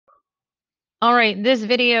All right, this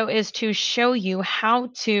video is to show you how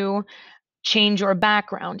to change your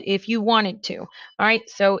background if you wanted to. All right,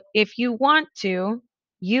 so if you want to,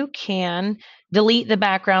 you can delete the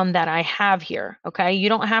background that I have here, okay? You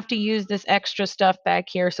don't have to use this extra stuff back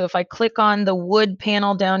here. So if I click on the wood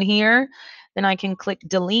panel down here, then I can click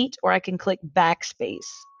delete or I can click backspace,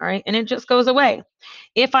 all right? And it just goes away.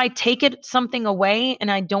 If I take something away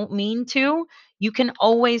and I don't mean to, you can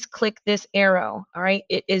always click this arrow, all right?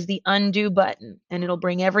 It is the undo button and it'll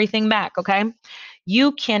bring everything back, okay?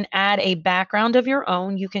 You can add a background of your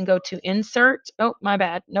own. You can go to insert. Oh, my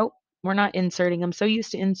bad. Nope, we're not inserting. I'm so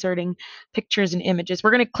used to inserting pictures and images.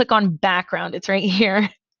 We're going to click on background. It's right here.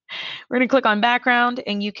 We're going to click on background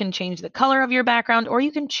and you can change the color of your background or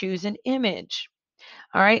you can choose an image.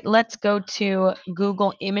 All right, let's go to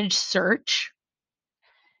Google image search.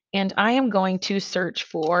 And I am going to search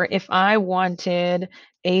for if I wanted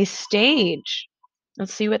a stage.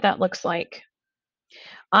 Let's see what that looks like.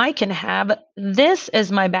 I can have this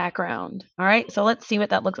as my background. All right, so let's see what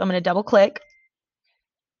that looks. I'm going to double click.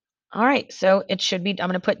 All right, so it should be, I'm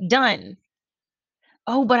going to put done.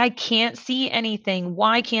 Oh, but I can't see anything.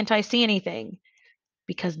 Why can't I see anything?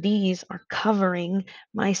 Because these are covering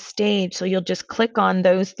my stage. So you'll just click on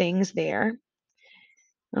those things there.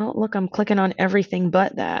 Oh, look, I'm clicking on everything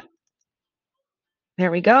but that. There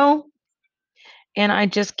we go. And I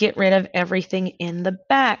just get rid of everything in the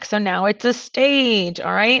back. So now it's a stage,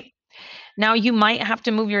 all right? Now you might have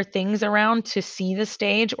to move your things around to see the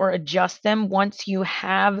stage or adjust them once you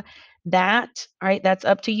have that. All right, that's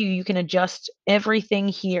up to you. You can adjust everything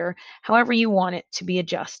here however you want it to be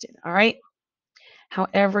adjusted. All right,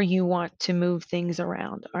 however you want to move things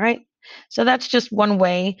around. All right, so that's just one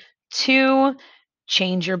way to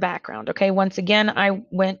change your background. Okay, once again, I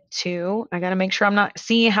got to make sure I'm not,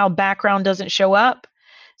 see how background doesn't show up.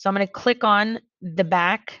 So I'm going to click on the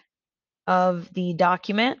back of the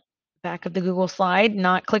document, back of the Google slide,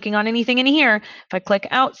 not clicking on anything in here. If I click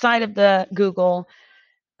outside of the Google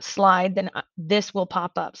slide, then this will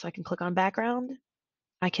pop up. So I can click on background.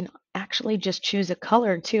 I can actually just choose a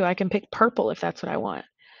color too. I can pick purple if that's what I want.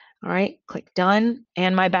 All right, click done,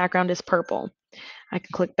 and my background is purple. I can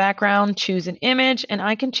click background, choose an image, and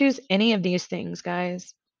I can choose any of these things,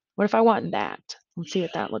 guys. What if I want that? Let's see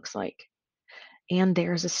what that looks like. And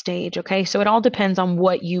there's a stage, okay? So it all depends on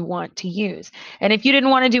what you want to use. And if you didn't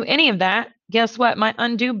want to do any of that, guess what? My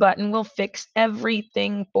undo button will fix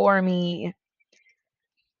everything for me.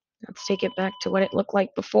 Let's take it back to what it looked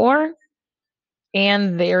like before.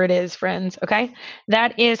 And there it is, friends, okay?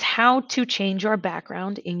 That is how to change your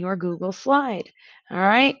background in your Google slide, all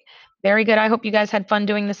right? Very good. I hope you guys had fun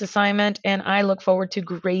doing this assignment, and I look forward to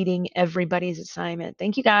grading everybody's assignment.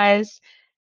 Thank you, guys.